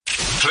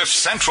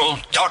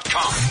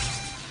CliffCentral.com.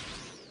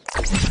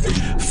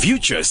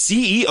 Future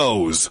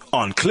CEOs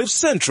on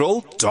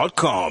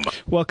CliffCentral.com.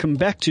 Welcome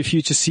back to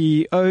Future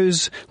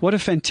CEOs. What a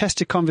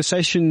fantastic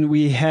conversation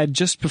we had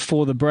just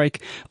before the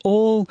break,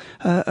 all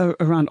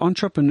around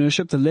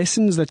entrepreneurship, the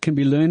lessons that can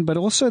be learned, but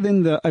also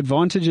then the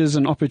advantages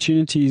and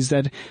opportunities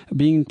that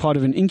being part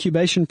of an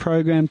incubation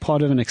program,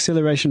 part of an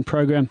acceleration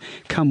program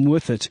come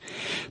with it.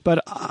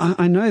 But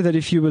I know that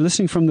if you were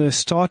listening from the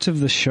start of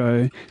the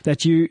show,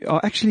 that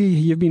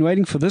you've been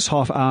waiting for this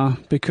half hour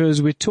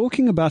because we're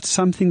talking about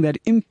something that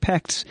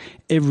impacts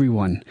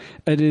everyone.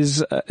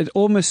 It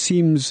almost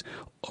seems,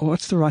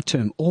 what's the right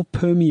term? All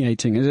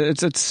permeating.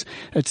 It's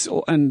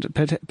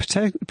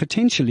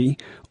potentially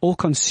all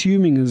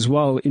consuming as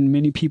well in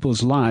many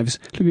people's lives.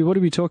 Libby, what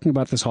are we talking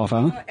about this half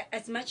hour?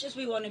 As much as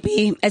we want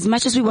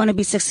to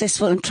be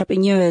successful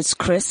entrepreneurs,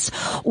 Chris,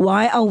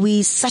 why are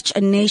we such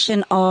a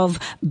nation of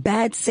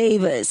bad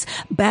savers,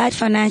 bad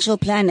financial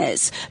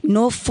planners,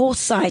 no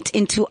foresight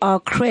into our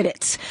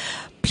credit?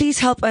 Please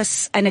help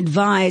us and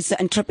advise the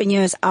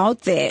entrepreneurs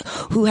out there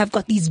who have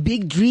got these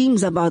big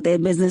dreams about their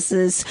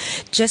businesses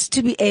just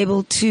to be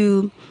able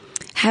to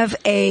have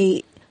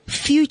a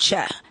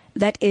future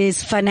that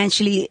is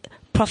financially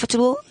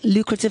profitable,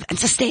 lucrative, and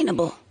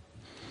sustainable.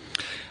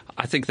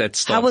 I think that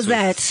starts. How was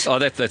that? Oh,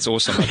 that's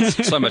awesome.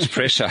 It's so much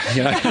pressure.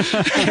 You know?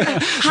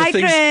 Hi,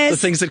 Chris. The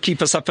things that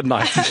keep us up at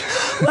night.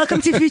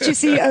 Welcome to Future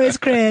CEOs,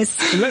 Chris.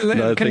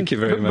 Thank you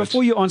very much.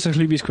 Before you answer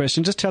Libby's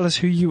question, just tell us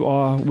who you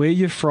are, where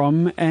you're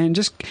from, and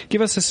just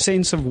give us a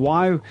sense of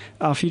why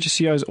our Future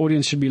CEOs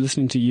audience should be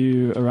listening to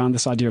you around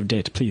this idea of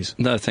debt, please.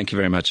 No, thank you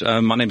very much.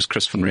 My name is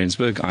Chris van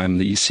Rensburg. I'm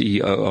the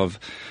CEO of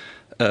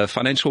a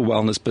financial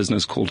wellness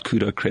business called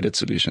Kudo Credit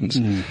Solutions.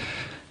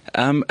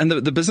 And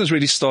the business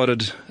really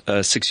started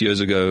 6 years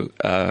ago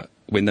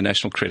when the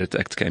National Credit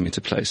Act came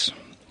into place.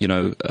 You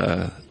know,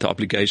 the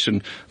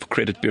obligation for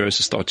credit bureaus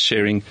to start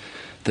sharing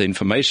the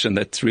information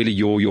that's really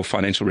your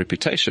financial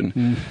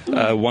reputation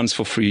once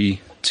for free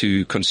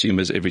to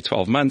consumers every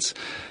 12 months.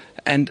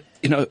 And,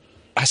 you know,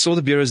 I saw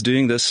the bureaus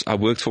doing this. I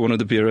worked for one of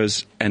the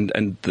bureaus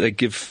and they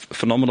give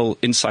phenomenal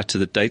insight to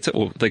the data,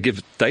 or they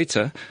give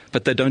data,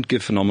 but they don't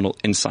give phenomenal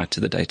insight to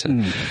the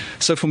data.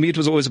 So for me, it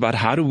was always about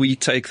how do we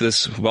take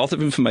this wealth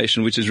of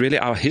information, which is really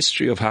our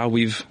history of how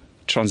we've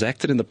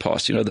transacted in the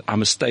past, you know, our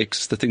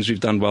mistakes, the things we've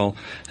done well.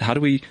 How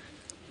do we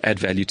add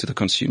value to the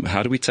consumer?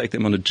 How do we take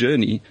them on a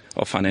journey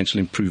of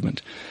financial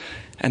improvement?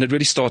 And it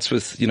really starts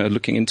with, you know,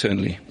 looking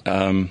internally.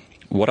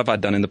 What have I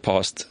done in the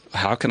past?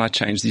 How can I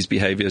change these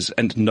behaviors?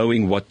 And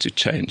knowing what to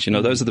change. You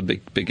know, those are the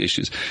big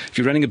issues. If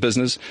you're running a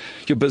business,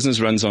 your business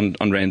runs on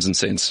rands and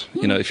cents.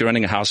 You know, if you're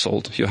running a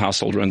household, your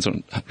household runs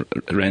on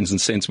rands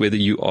and cents, whether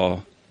you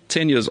are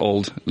 10 years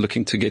old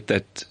looking to get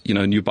that, you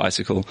know, new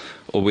bicycle,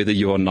 or whether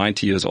you are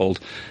 90 years old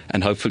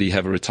and hopefully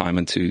have a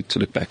retirement to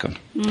look back on.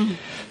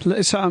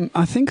 So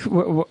I think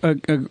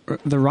the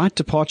right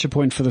departure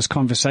point for this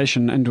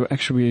conversation, and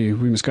actually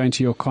we must go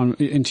into your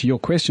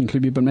question,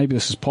 Klubi, but maybe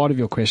this is part of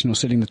your question or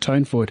setting the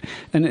tone for it,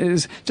 and it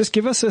is just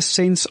give us a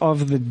sense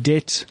of the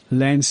debt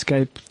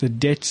landscape, the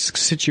debt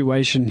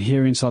situation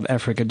here in South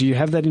Africa. Do you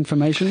have that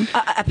information?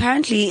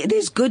 Apparently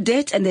there's good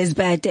debt and there's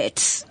bad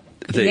debt.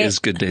 There is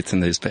good debt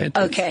and there's bad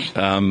debt. Okay.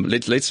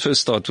 Let's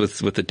first start with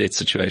the debt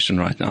situation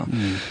right now.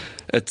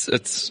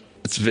 It's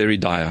very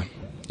dire.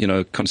 You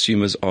know,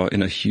 consumers are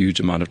in a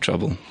huge amount of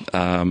trouble.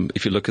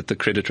 If you look at the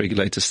credit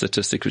regulator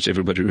statistic, which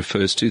everybody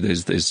refers to,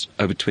 there's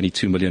over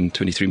 23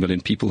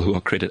 million people who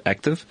are credit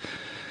active,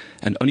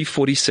 and only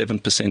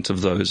 47%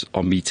 of those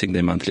are meeting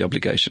their monthly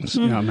obligations.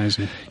 Yeah,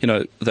 amazing. You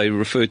know, they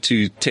refer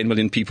to 10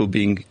 million people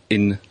being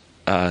in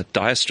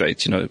dire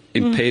straits, you know,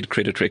 impaired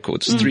credit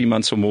records, 3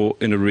 months or more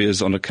in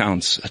arrears on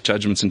accounts,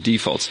 judgments and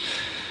defaults.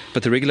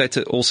 But the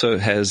regulator also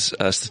has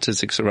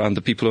statistics around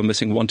the people who are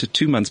missing 1 to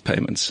 2 months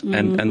payments.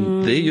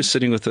 And there you're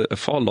sitting with a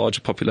far larger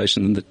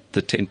population than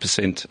the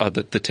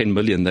 10%, the 10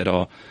 million that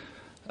are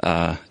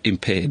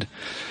impaired.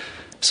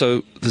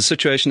 So the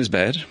situation is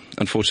bad.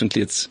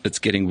 Unfortunately, it's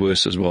getting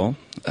worse as well.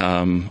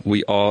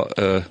 We are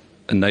a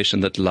nation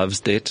that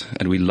loves debt,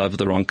 and we love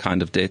the wrong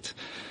kind of debt.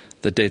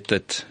 The debt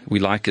that we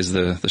like is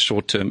the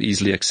short-term,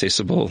 easily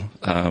accessible,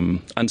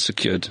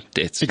 unsecured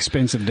debt.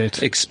 Expensive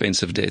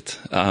debt.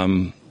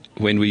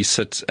 When we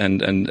sit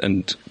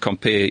and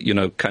compare, you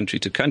know, country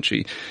to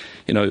country,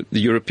 you know, the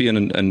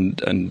European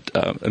and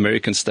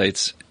American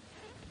states,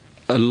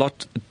 a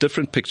lot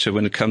different picture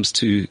when it comes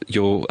to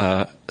your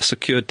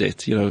secured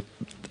debt, you know,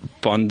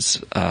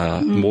 bonds,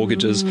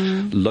 mortgages,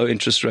 low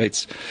interest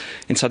rates.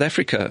 In South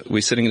Africa,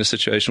 we're sitting in a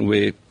situation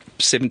where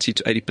 70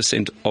 to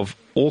 80% of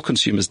all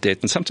consumers' debt,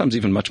 and sometimes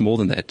even much more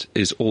than that,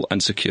 is all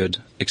unsecured,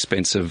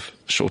 expensive,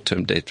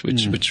 short-term debt,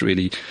 which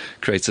really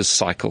creates a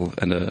cycle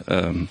and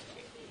a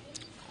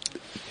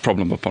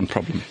problem upon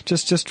problem.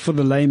 Just for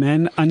the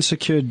layman,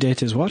 unsecured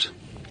debt is what?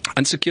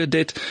 Unsecured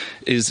debt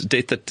is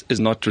debt that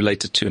is not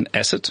related to an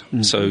asset.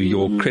 So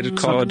your credit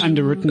card, it's not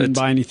underwritten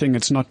by anything.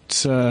 It's not.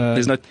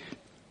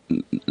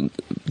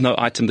 no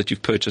item that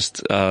you've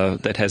purchased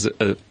that has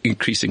a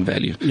increasing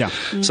value. Yeah.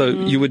 So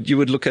you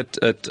would look at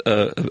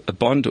a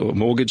bond or a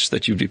mortgage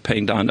that you'd be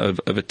paying down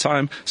over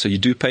time. So you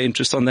do pay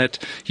interest on that.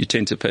 You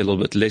tend to pay a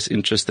little bit less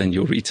interest than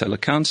your retail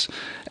accounts.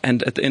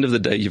 And at the end of the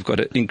day, you've got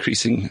an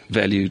increasing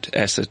valued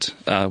asset,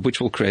 which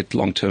will create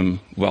long-term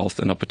wealth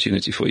and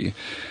opportunity for you.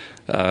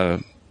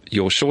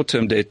 Your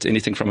short-term debt,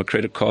 anything from a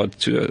credit card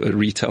to a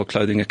retail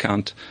clothing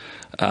account,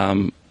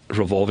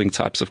 revolving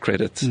types of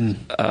credit,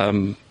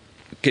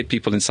 get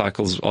people in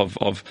cycles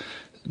of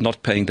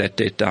not paying that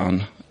debt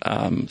down,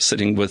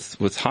 sitting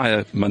with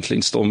higher monthly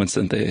installments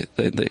than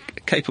they're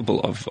capable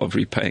of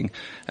repaying.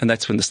 And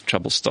that's when this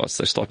trouble starts.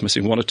 They start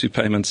missing one or two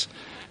payments,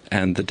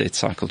 and the debt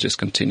cycle just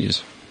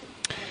continues.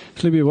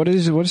 Libby, what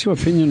is your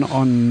opinion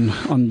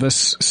on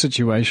this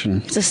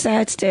situation? It's a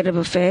sad state of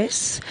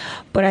affairs,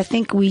 but I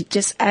think we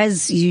just,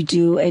 as you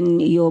do in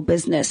your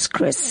business,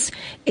 Chris,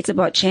 it's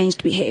about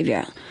changed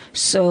behavior.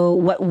 So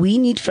what we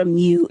need from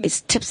you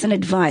is tips and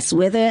advice,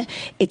 whether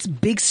it's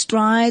big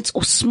strides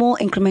or small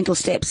incremental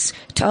steps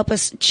to help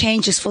us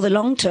change this for the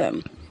long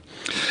term.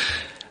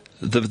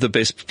 The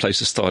best place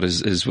to start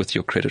is with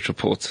your credit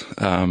report.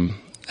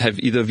 Have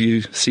either of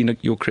you seen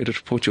your credit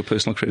report, your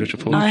personal credit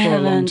report? I For a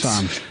long haven't.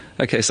 time.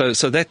 Okay, so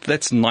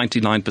that's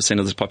 99%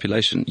 of the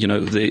population. You know,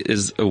 there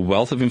is a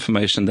wealth of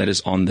information that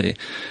is on there.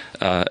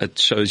 It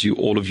shows you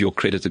all of your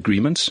credit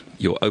agreements,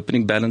 your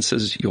opening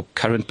balances, your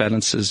current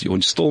balances, your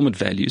installment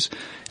values,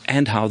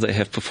 and how they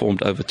have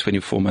performed over a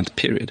 24-month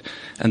period.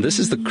 And this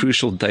is the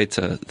crucial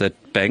data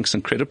that banks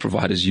and credit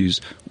providers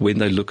use when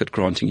they look at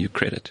granting you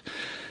credit.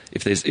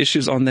 If there's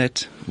issues on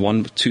that,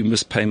 1, 2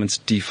 missed payments,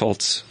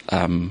 defaults,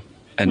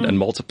 and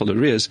multiple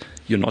arrears,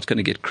 you're not going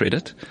to get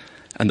credit.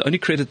 And the only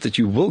credit that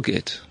you will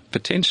get,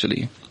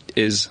 potentially,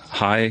 is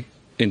high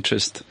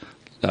interest,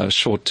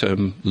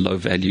 short-term,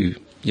 low-value,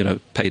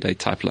 payday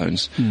type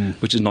loans,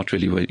 which is not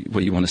really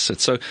where you want to sit.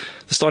 So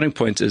the starting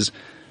point is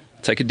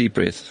take a deep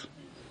breath,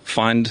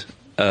 find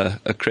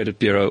a credit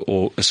bureau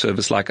or a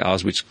service like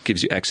ours, which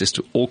gives you access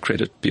to all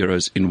credit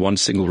bureaus in one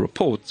single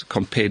report,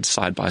 compared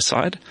side by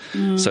side.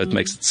 So it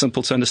makes it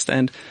simple to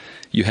understand.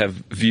 You have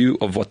view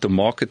of what the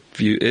market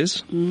view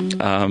is,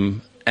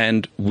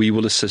 and we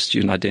will assist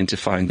you in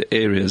identifying the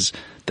areas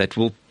that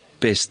will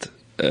best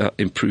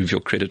improve your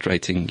credit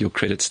rating, your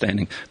credit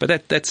standing.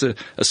 But that's a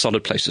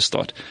solid place to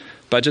start.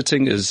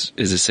 Budgeting is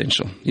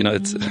essential.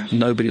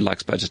 Nobody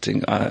likes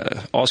budgeting.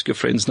 Ask your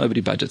friends,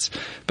 nobody budgets.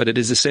 But it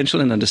is essential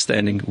in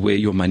understanding where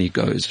your money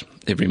goes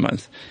every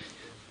month.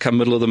 Come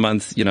middle of the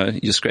month,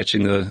 you're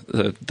scratching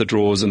the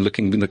drawers and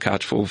looking in the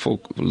couch for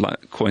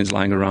coins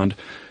lying around,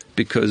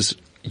 because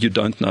you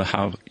don't know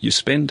how you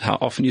spend, how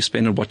often you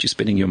spend, and what you're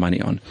spending your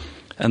money on.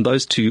 And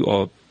those two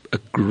are a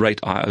great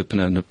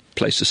eye-opener and a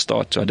place to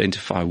start to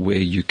identify where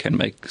you can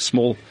make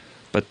small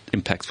but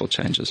impactful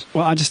changes.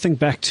 Well, I just think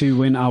back to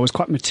when I was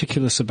quite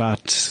meticulous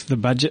about the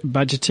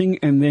budgeting,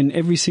 and then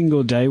every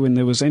single day when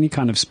there was any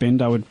kind of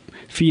spend, I would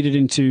feed it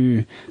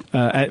into,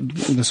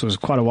 this was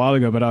quite a while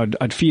ago, but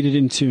I'd feed it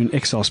into an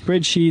Excel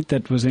spreadsheet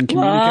that was then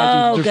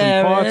communicating to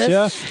different parts.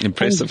 Yeah.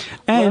 Impressive.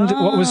 And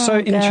what was so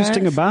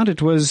interesting about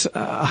it was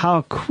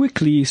how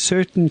quickly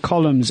certain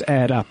columns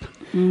add up.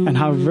 And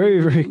how very,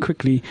 very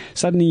quickly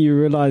suddenly you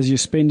realize you're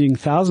spending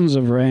thousands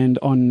of rand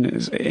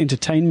on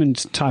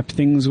entertainment type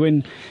things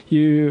when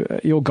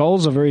your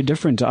goals are very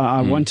different.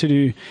 I want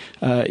to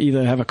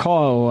either have a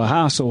car or a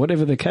house or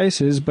whatever the case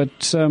is,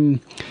 but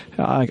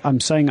I'm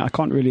saying I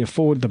can't really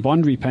afford the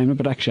bond repayment,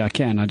 but actually I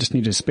can. I just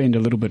need to spend a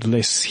little bit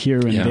less here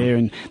and there,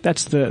 and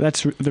that's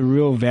the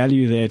real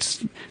value there.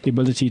 It's the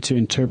ability to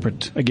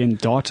interpret, again,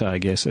 data, I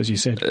guess, as you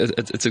said.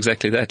 It's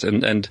exactly that,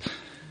 and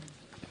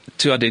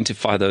to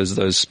identify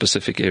those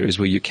specific areas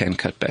where you can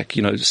cut back.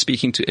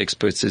 Speaking to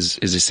experts is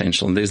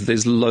essential, and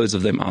there's loads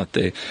of them out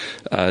there.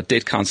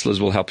 Debt counselors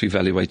will help you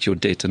evaluate your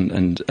debt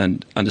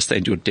and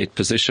understand your debt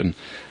position,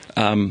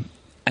 and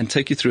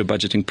take you through a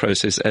budgeting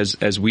process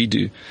as we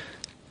do.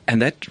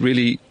 And that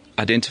really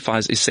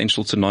identifies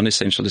essential to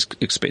non-essential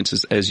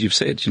expenses, as you've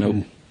said.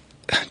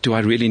 Do I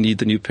really need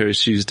the new pair of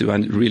shoes? Do I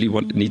really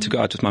need to go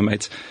out with my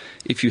mates?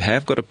 If you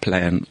have got a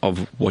plan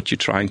of what you're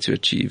trying to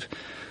achieve,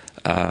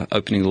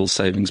 opening a little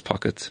savings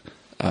pocket,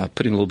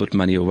 putting a little bit of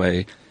money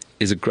away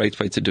is a great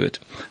way to do it.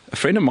 A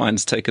friend of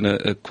mine's taken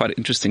a quite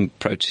interesting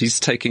approach. He's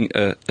taking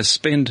a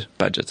spend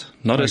budget,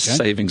 not a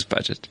savings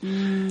budget.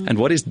 And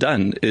what he's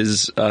done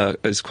is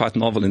quite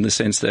novel in the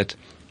sense that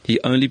he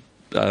only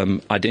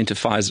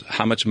identifies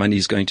how much money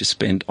he's going to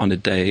spend on a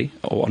day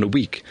or on a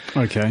week.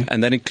 Okay.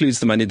 And that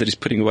includes the money that he's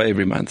putting away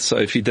every month. So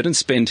if he didn't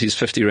spend his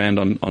 50 Rand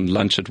on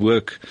lunch at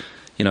work,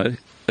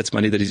 it's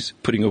money that he's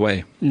putting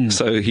away.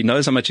 So he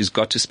knows how much he's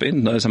got to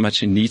spend, knows how much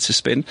he needs to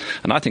spend.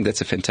 And I think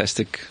that's a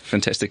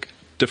fantastic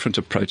different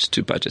approach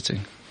to budgeting.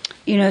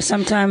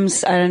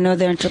 Sometimes, I don't know,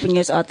 there are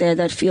entrepreneurs out there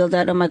that feel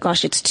that, oh my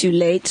gosh, it's too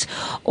late,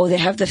 or they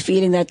have the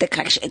feeling that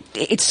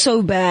it's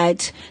so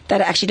bad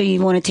that I actually don't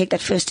even want to take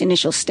that first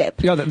initial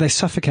step. Yeah, that they're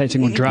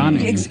suffocating or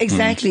drowning.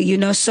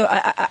 Exactly, so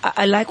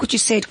I like what you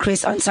said,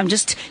 Chris, on some,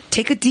 just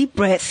take a deep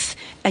breath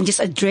and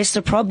just address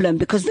the problem,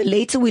 because the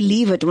later we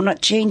leave it, we're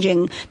not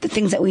changing the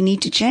things that we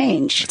need to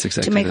change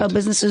exactly to make our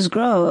businesses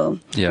grow.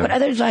 Yeah. What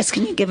other advice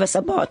can you give us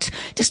about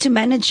just to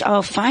manage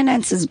our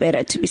finances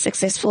better, to be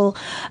successful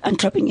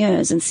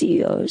entrepreneurs and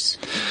CEOs?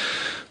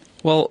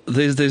 Well,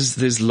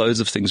 there's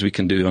loads of things we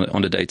can do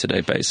on a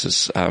day-to-day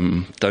basis.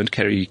 Don't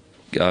carry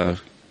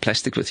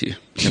plastic with you.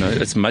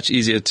 It's much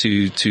easier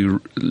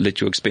to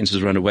let your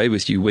expenses run away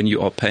with you when you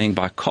are paying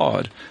by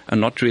card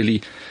and not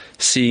really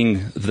seeing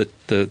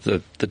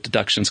the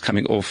deductions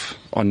coming off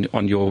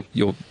on your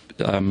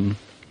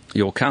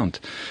account.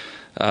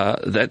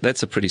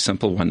 That's a pretty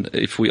simple one.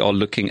 If we are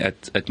looking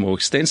at more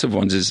extensive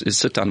ones, is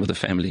sit down with the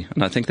family,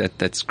 and I think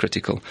that's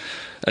critical.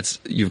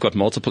 You've got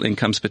multiple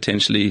incomes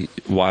potentially.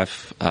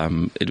 Wife,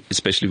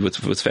 especially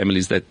with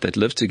families that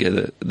live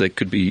together, there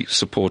could be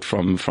support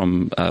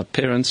from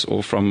parents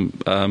or from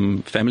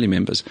family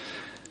members.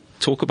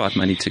 Talk about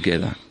money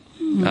together.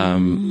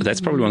 That's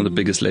probably one of the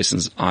biggest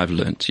lessons I've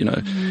learned.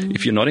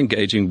 If you're not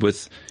engaging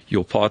with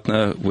your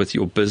partner, with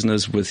your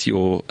business, with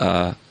your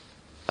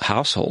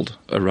household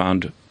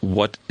around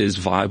what is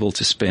viable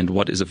to spend,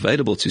 what is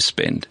available to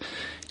spend,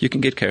 you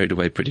can get carried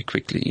away pretty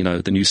quickly.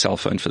 The new cell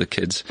phone for the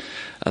kids,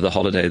 the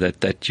holiday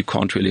that you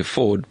can't really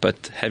afford,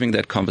 but having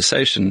that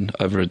conversation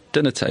over a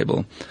dinner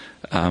table,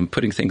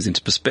 putting things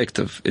into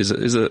perspective is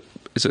a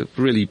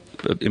really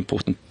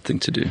important thing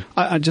to do.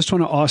 I just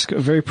want to ask a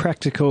very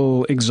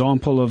practical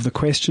example of the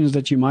questions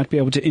that you might be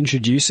able to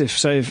introduce.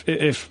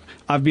 If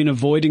I've been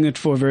avoiding it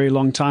for a very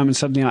long time and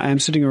suddenly I am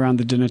sitting around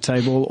the dinner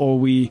table, or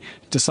we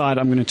decide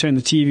I'm going to turn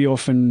the TV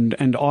off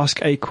and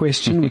ask a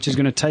question which is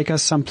going to take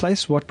us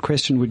someplace, what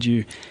question would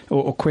you,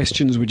 or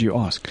questions would you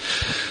ask?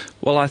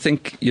 Well, I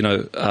think,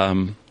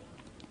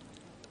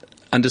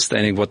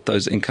 understanding what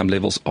those income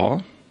levels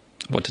are,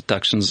 what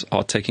deductions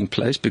are taking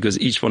place, because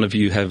each one of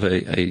you have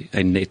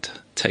a net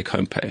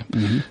take-home pay.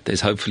 Mm-hmm.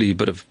 There's hopefully a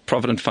bit of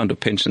provident fund or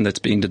pension that's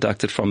being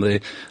deducted from there,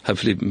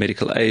 hopefully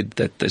medical aid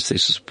that's there to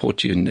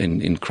support you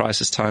in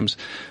crisis times.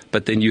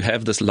 But then you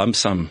have this lump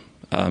sum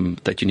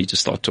that you need to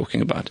start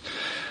talking about.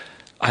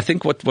 I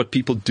think what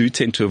people do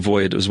tend to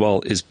avoid as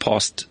well is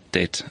past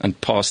debt and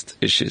past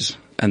issues.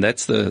 And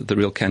that's the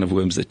real can of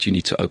worms that you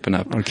need to open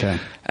up. Okay.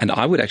 And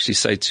I would actually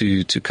say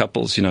to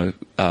couples, to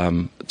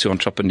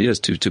entrepreneurs,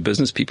 to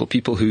business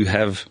people who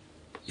have,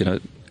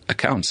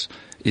 accounts,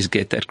 is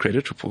get that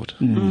credit report.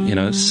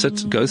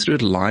 Mm. Go through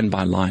it line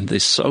by line.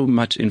 There's so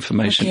much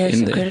information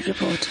in there. Credit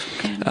report.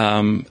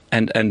 Okay.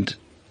 And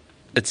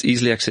it's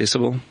easily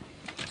accessible.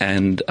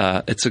 And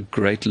it's a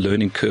great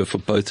learning curve for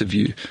both of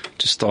you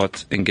to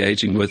start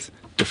engaging with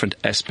different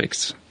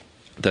aspects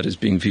that is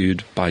being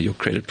viewed by your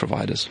credit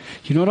providers.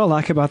 You know what I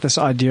like about this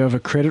idea of a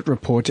credit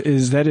report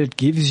is that it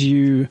gives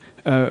you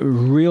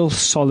real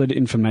solid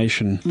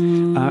information.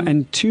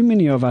 And too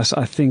many of us,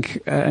 I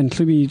think, and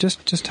Klubi,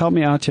 just help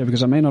me out here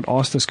because I may not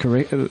ask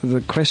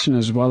the question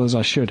as well as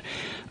I should.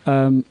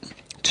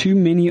 Too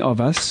many of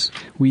us,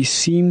 we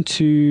seem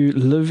to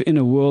live in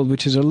a world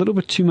which is a little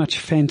bit too much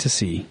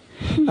fantasy.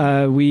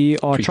 We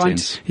are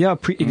Pretense.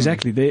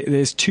 Exactly.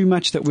 There's too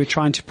much that we're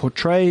trying to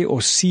portray or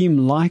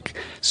seem like,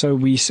 so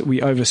we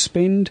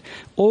overspend,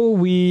 or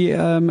we,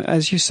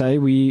 as you say,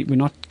 we're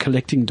not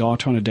collecting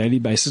data on a daily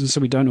basis, and so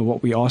we don't know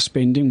what we are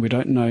spending. We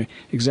don't know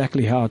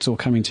exactly how it's all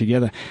coming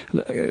together.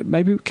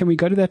 Maybe can we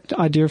go to that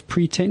idea of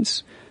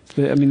pretense?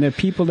 There are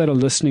people that are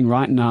listening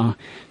right now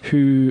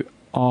who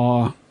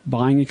are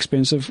buying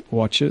expensive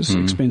watches,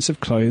 expensive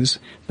clothes.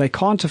 They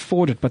can't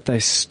afford it, but they're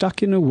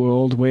stuck in a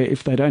world where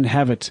if they don't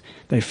have it,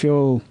 they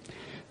feel,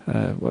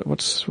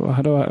 what's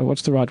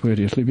the right word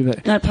here?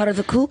 Not part of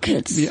the cool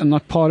kids. Yeah,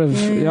 not part of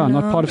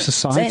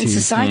society.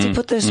 Society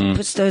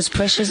puts those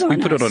pressures on us.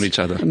 We put it on each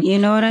other. You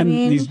know what I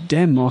mean? These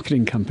damn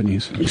marketing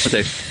companies.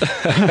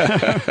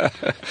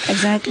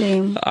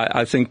 Exactly.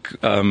 I think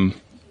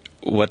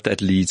what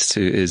that leads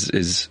to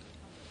is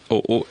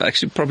or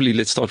actually probably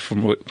let's start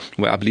from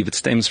where I believe it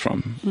stems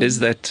from, is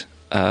that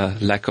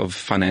lack of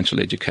financial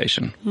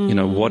education.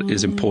 What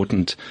is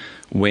important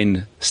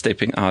when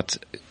stepping out,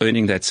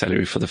 earning that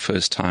salary for the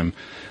first time.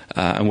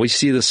 And we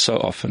see this so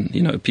often.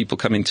 People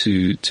coming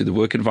to the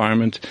work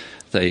environment,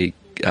 they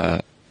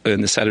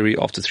earn the salary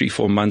after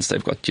 3-4 months.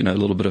 They've got, a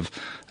little bit of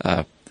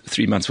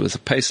 3 months worth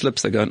of pay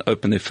slips. They go and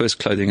open their first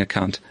clothing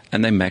account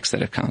and they max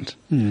that account.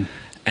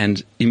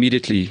 And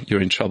immediately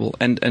you're in trouble.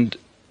 And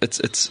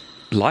it's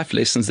life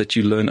lessons that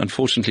you learn,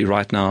 unfortunately,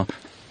 right now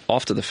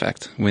after the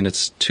fact, when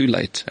it's too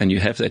late and you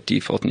have that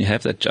default and you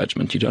have that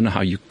judgment. You don't know how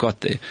you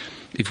got there.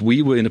 If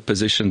we were in a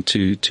position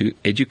to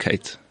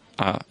educate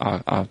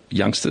our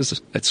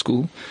youngsters at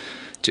school,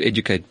 to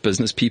educate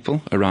business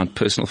people around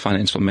personal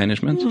financial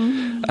management,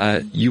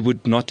 you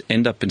would not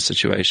end up in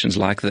situations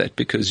like that,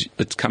 because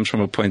it comes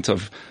from a point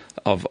of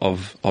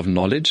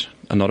knowledge,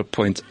 and not a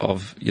point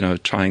of,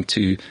 trying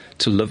to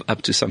live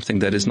up to something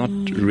that is not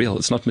real.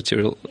 It's not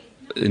material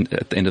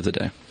at the end of the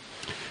day.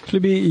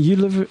 Libby,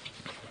 you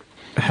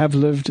have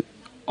lived,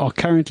 are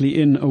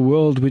currently in a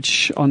world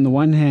which, on the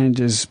one hand,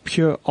 is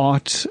pure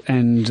art,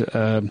 and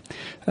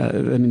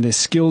there's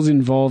skills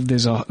involved.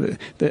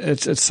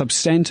 It's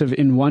substantive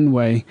in one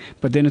way,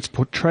 but then it's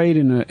portrayed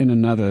in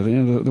another.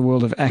 The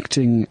world of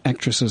acting,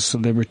 actresses,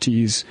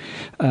 celebrities.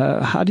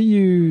 How do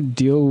you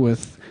deal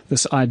with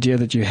this idea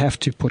that you have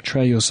to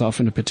portray yourself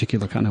in a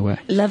particular kind of way?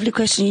 Lovely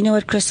question. You know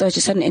what, Chris? I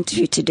just had an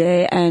interview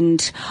today,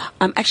 and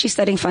I'm actually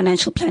studying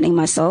financial planning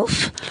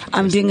myself.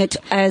 I'm doing it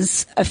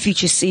as a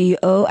future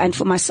CEO and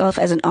for myself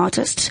as an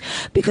artist,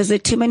 because there are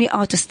too many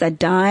artists that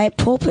die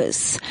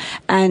paupers.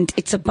 And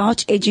it's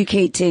about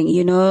educating,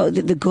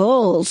 the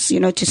girls,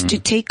 to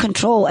take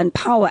control and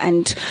power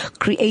and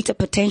create a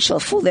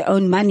potential for their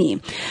own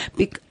money.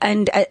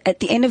 And at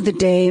the end of the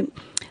day,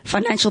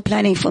 financial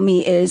planning for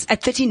me is,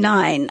 at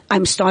 39,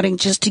 I'm starting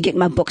just to get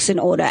my books in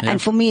order. Yeah.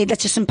 And for me,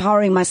 that's just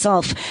empowering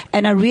myself.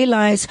 And I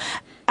realize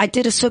I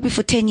did a soapy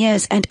for 10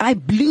 years and I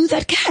blew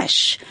that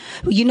cash.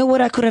 You know what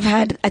I could have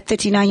had at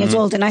 39 years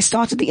old, and I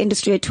started the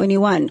industry at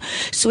 21.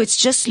 So it's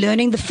just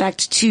learning the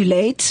fact too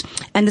late.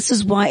 And this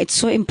is why it's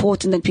so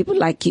important that people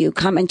like you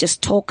come and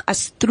just talk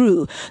us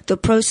through the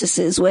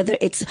processes, whether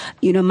it's,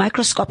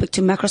 microscopic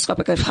to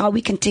macroscopic, of how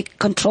we can take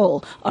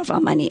control of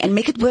our money and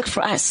make it work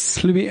for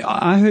us. Libby,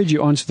 I heard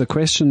you answer the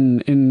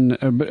question in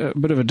a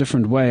bit of a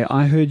different way.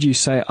 I heard you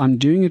say, I'm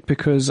doing it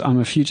because I'm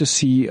a future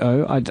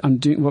CEO. I'm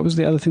doing, what was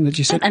the other thing that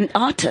you said? An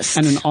artist.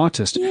 And an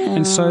artist. Yeah.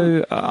 And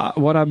so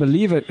what I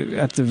believe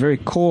at the very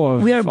core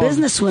we are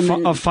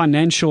businesswomen of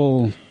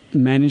financial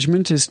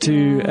management is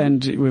to,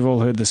 and we've all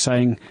heard the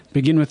saying,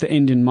 begin with the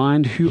end in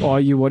mind. Who are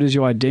you? What is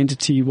your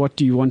identity? What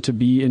do you want to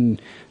be in,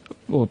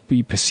 or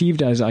be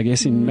perceived as, I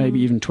guess, in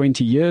maybe even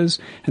 20 years,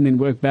 and then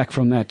work back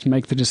from that.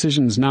 Make the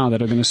decisions now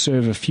that are going to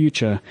serve a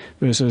future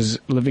versus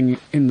living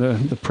in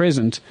the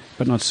present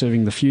but not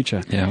serving the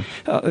future. Yeah.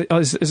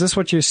 Is this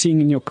what you're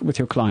seeing with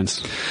your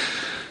clients?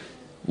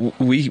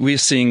 We're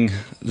seeing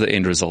the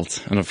end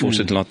result, and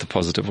unfortunately not the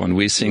positive one.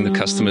 We're seeing the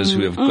customers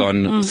who have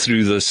gone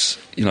through this,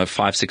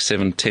 5, 6,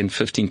 7, 10,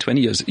 15,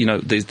 20 years.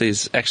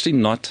 There's actually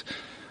not,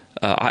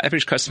 our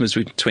average customer is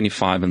between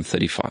 25 and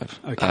 35,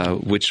 okay.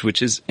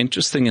 Which is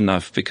interesting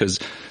enough, because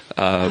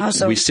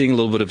we're seeing a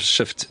little bit of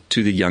shift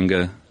to the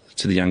younger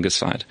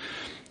side.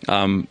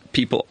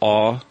 People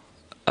are,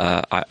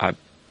 I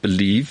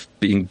believe,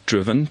 being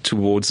driven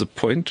towards a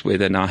point where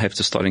they now have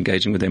to start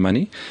engaging with their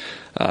money.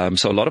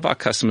 So a lot of our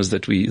customers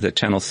that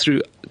channel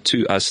through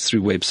to us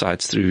through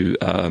websites, through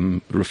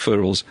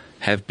referrals,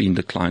 have been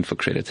declined for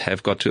credit,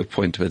 have got to a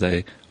point where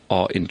they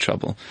are in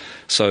trouble.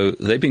 So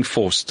they're being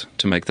forced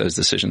to make those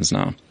decisions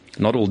now.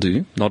 Not all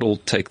do. Not all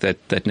take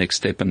that next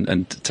step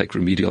and take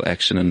remedial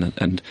action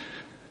and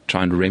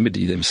try and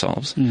remedy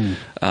themselves.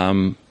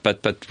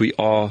 But we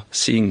are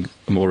seeing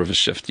more of a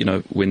shift.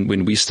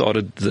 When we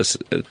started this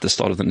at the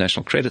start of the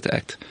National Credit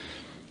Act,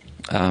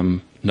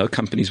 no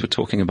companies were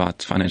talking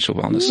about financial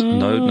wellness.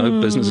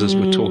 No businesses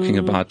were talking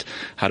about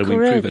how do we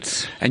improve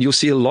it. And you'll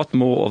see a lot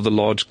more of the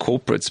large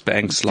corporates,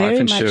 banks, life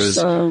insurers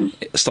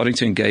starting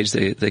to engage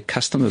their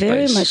customer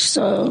base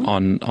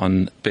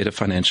on better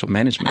financial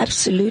management.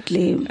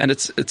 Absolutely. And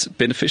it's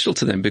beneficial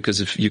to them,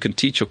 because if you can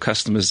teach your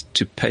customers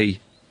to pay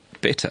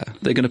better,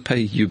 they're going to pay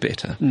you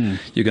better.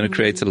 You're going to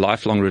create a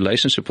lifelong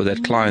relationship with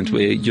that client,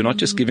 where you're not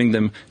just giving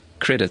them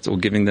credit or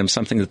giving them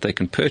something that they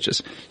can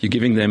purchase. You're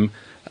giving them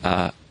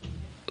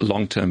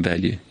long-term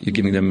value. You're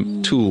giving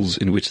them tools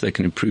in which they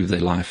can improve their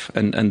life.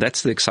 And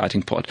that's the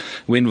exciting part.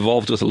 We're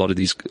involved with a lot of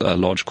these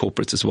large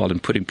corporates as well in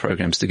putting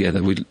programs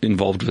together. We're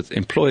involved with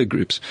employer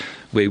groups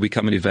where we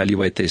come and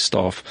evaluate their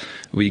staff.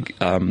 We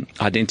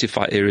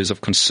identify areas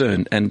of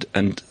concern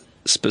and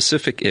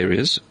specific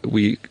areas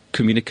we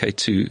communicate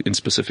to in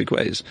specific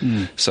ways.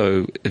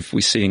 So if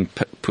we're seeing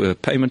poor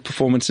payment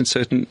performance in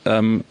certain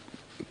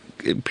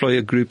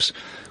employer groups,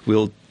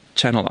 we'll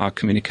channel our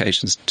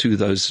communications to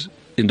those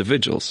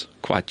individuals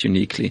quite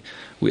uniquely.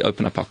 We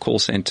open up our call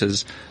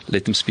centers,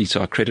 let them speak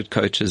to our credit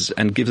coaches,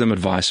 and give them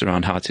advice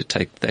around how to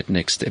take that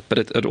next step. But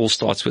it all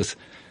starts with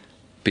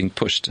being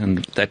pushed, and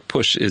that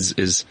push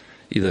is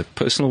either a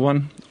personal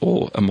one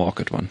or a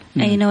market one.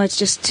 And it's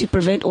just to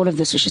prevent all of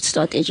this, we should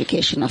start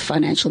education of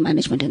financial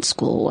management in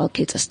school while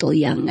kids are still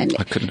young. And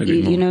I couldn't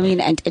agree more. You know what I mean?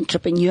 And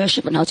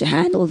entrepreneurship and how to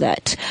handle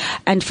that.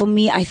 And for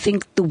me, I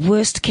think the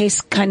worst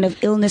case kind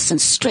of illness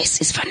and stress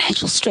is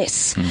financial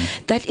stress.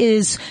 That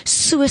is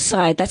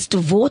suicide. That's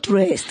divorce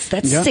rates.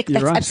 That's sick.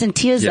 That's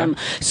absenteeism.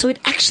 Yeah. So it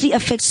actually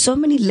affects so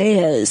many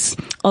layers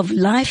of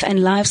life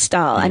and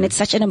lifestyle. And it's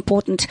such an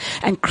important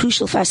and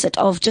crucial facet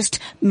of just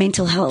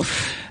mental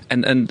health.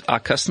 And our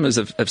customers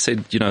have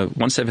said,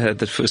 once they've had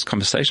that first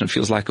conversation, it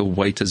feels like a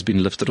weight has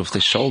been lifted off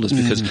their shoulders,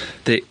 because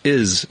there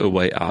is a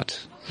way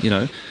out.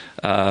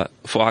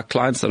 For our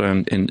clients that are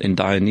in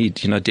dire need,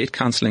 debt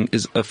counseling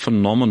is a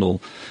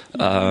phenomenal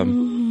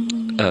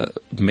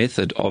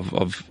method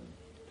of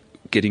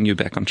getting you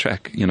back on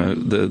track.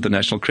 The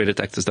National Credit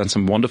Act has done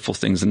some wonderful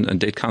things, and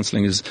debt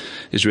counseling is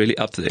really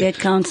up there. Debt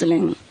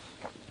counseling.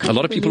 A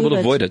lot of people will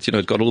avoid it.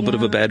 It got a little bit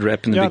of a bad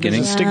rap in the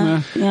beginning.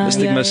 There's a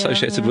stigma.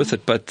 Associated with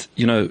it. But,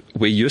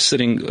 where you're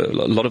sitting, a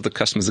lot of the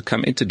customers that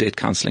come into debt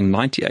counseling,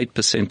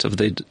 98% of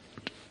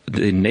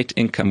their net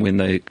income when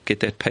they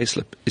get that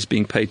payslip is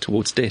being paid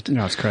towards debt.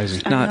 No, it's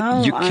crazy.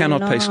 Now, you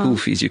cannot pay school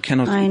fees. You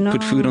cannot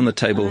put food on the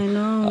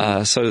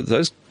table. So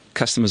those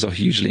customers are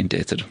hugely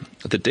indebted.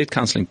 The debt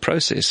counseling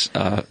process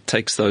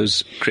takes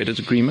those credit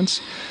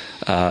agreements.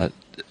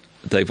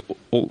 They've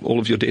all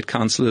of your debt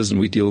counselors, and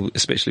we deal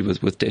especially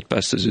with Debt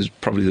Busters, who's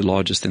probably the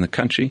largest in the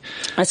country.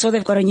 I saw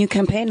they've got a new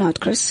campaign out,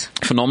 Chris.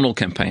 Phenomenal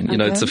campaign.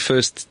 Okay. It's the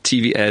first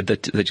TV ad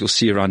that you'll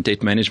see around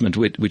debt management,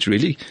 which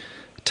really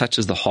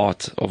touches the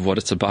heart of what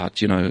it's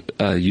about.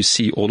 You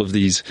see all of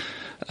these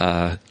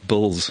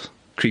bills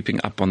creeping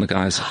up on the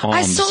guy's arms.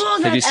 I saw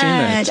that. Have you seen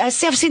ad.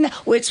 that? I've seen that.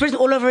 Where it's written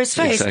all over his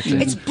face.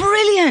 Exactly. It's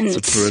brilliant.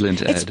 It's a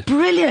brilliant ad. It's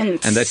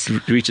brilliant. And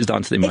that reaches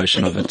down to the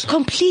emotion of it.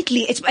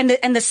 Completely.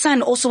 And the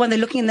son also, when they're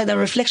looking in the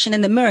reflection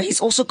in the mirror,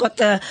 he's also got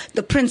the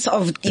prints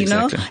of,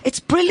 Exactly. It's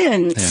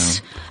brilliant. Yeah.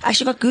 I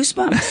actually got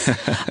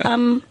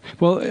goosebumps.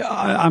 Well,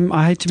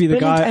 I hate to be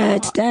the guy.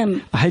 Ad,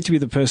 damn. I hate to be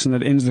the person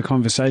that ends the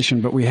conversation,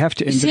 but we have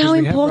to end. You see how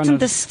important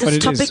this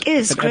topic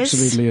is, It Chris?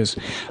 absolutely is.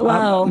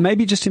 Wow.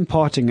 Maybe just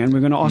imparting, and we're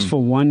going to ask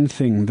for one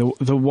thing,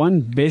 the one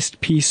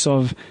best piece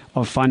of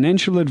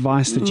financial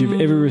advice that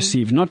you've ever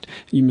received. Not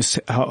you must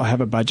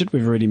have a budget.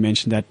 We've already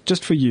mentioned that.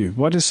 Just for you,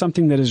 what is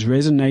something that has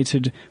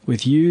resonated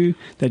with you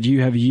that you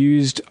have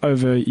used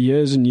over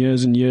years and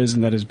years and years,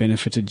 and that has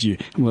benefited you?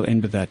 And we'll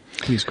end with that,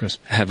 please, Chris.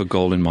 Have a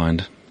goal in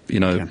mind.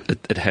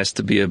 It has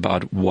to be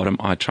about what am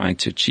I trying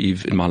to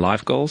achieve in my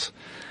life goals,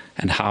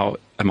 and how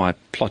am I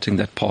plotting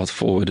that path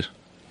forward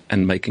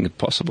and making it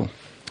possible.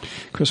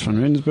 Chris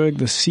van Rensburg,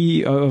 the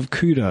CEO of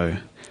Kudo.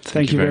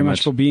 Thank you very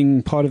much for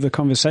being part of the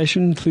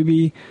conversation,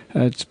 Hlubi.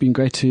 It's been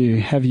great to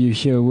have you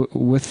here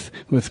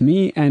with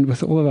me and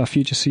with all of our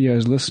Future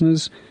CEOs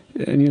listeners.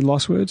 Any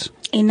last words?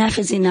 Enough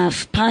is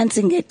enough. Pants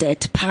and get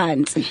that.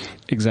 Pants.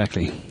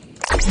 Exactly.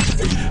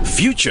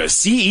 Future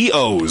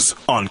CEOs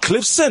on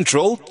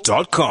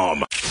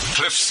CliffCentral.com.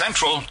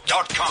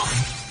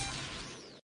 CliffCentral.com.